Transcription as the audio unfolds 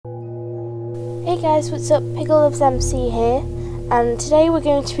Hey guys, what's up? Piggle Loves MC here, and today we're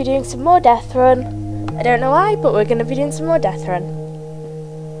going to be doing some more Deathrun. I don't know why, but we're going to be doing some more Deathrun.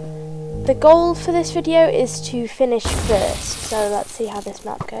 The goal for this video is to finish first, so let's see how this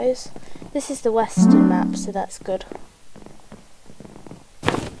map goes. This is the western map, so that's good.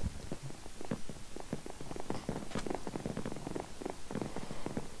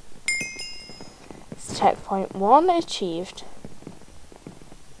 It's checkpoint 1 achieved.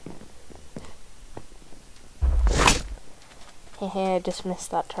 Hehe, I just missed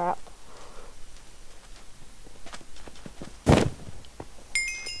that trap.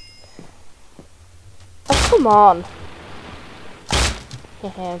 Oh, come on!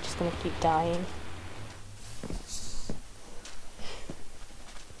 Hehe, I'm just gonna keep dying.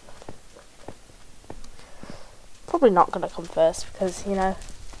 Probably not gonna come first because, you know,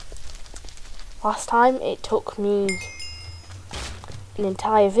 last time it took me an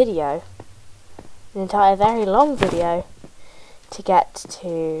entire video, an entire very long video, to get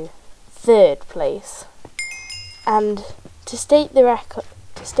to 3rd place, and to state for the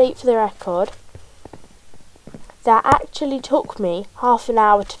record, that actually took me half an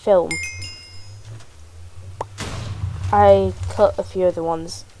hour to film. I cut a few of the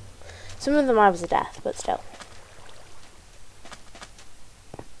ones. Some of them I was a death, but still.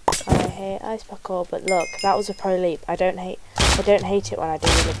 I hate ice parkour, but look, that was a pro leap. I don't hate it when I do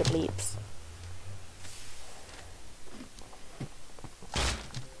really good leaps.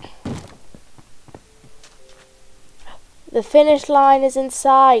 The finish line is in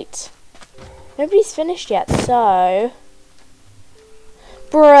sight. Nobody's finished yet, so...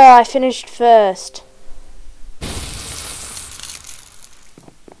 Bruh, I finished first.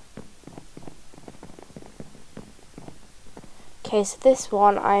 Okay, so this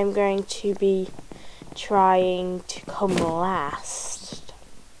one I'm going to be trying to come last.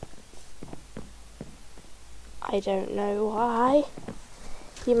 I don't know why.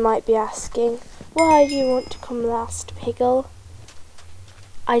 You might be asking, why do you want to come last, Piggle?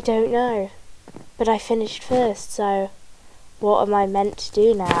 I don't know, but I finished first, so what am I meant to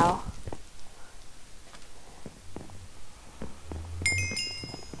do now?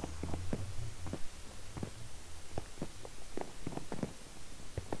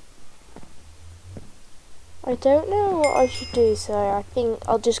 I don't know what I should do, so I think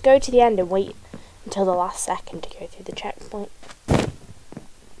I'll just go to the end and wait until the last second to go through the checkpoint.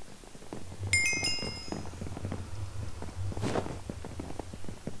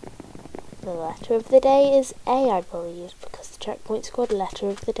 The letter of the day is A, I believe, because the checkpoint's called Letter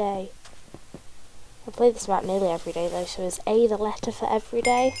of the Day. I play this map nearly every day though, so is A the letter for every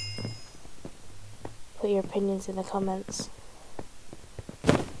day? Put your opinions in the comments.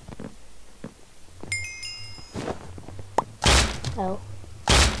 Oh.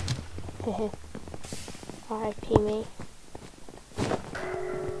 R.I.P. me.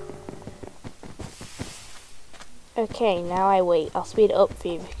 Okay, now I wait. I'll speed it up for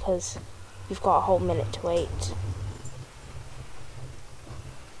you because you've got a whole minute to wait.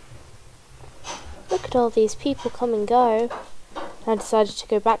 Look at all these people come and go. I decided to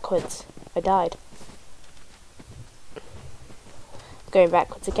go backwards. I died. Going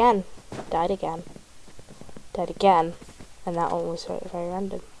backwards again. Died again. Died again. And that one was very, very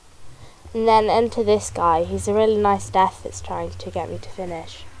random. And then enter this guy. He's a really nice death that's trying to get me to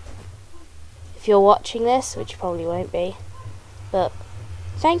finish. If you're watching this, which you probably won't be, but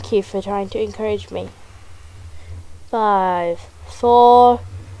thank you for trying to encourage me. 5, 4,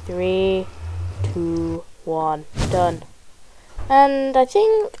 3, 2, 1, done. And I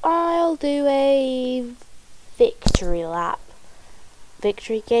think I'll do a victory lap.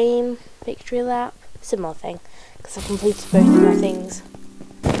 Victory game, victory lap, similar thing. Because I completed both of my things.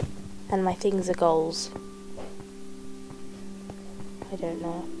 And my things are goals. I don't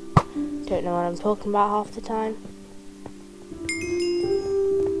know. Don't know what I'm talking about half the time.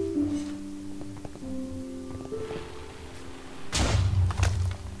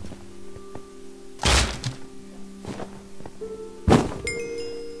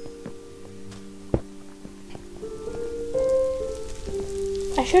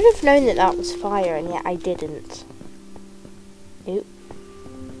 I should have known that that was fire, and yet I didn't. Oop.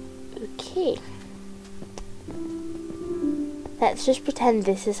 Okay. Let's just pretend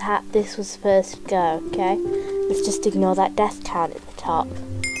this is this was first go, okay? Let's just ignore that death count at the top.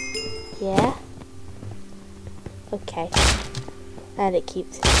 Yeah? Okay. And it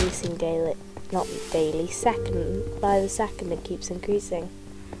keeps increasing daily. Not daily, second. By the second it keeps increasing.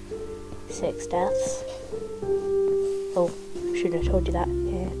 6 deaths. Oh, shouldn't have told you that.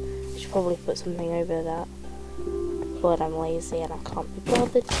 Yeah. I should probably put something over that. But I'm lazy and I can't be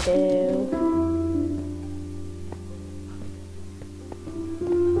bothered to.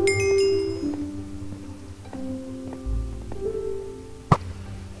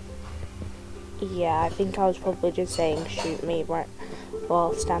 Yeah, I think I was probably just saying shoot me right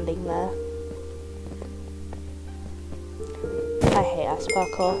while standing there. I hate ice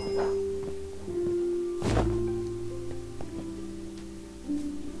parkour.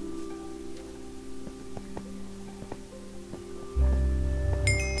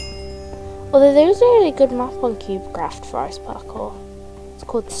 Although there is a really good map on CubeCraft for ice parkour. It's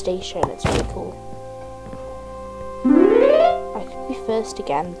called Station, it's really cool. I could be first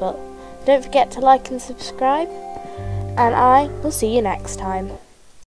again, but don't forget to like and subscribe. And I will see you next time.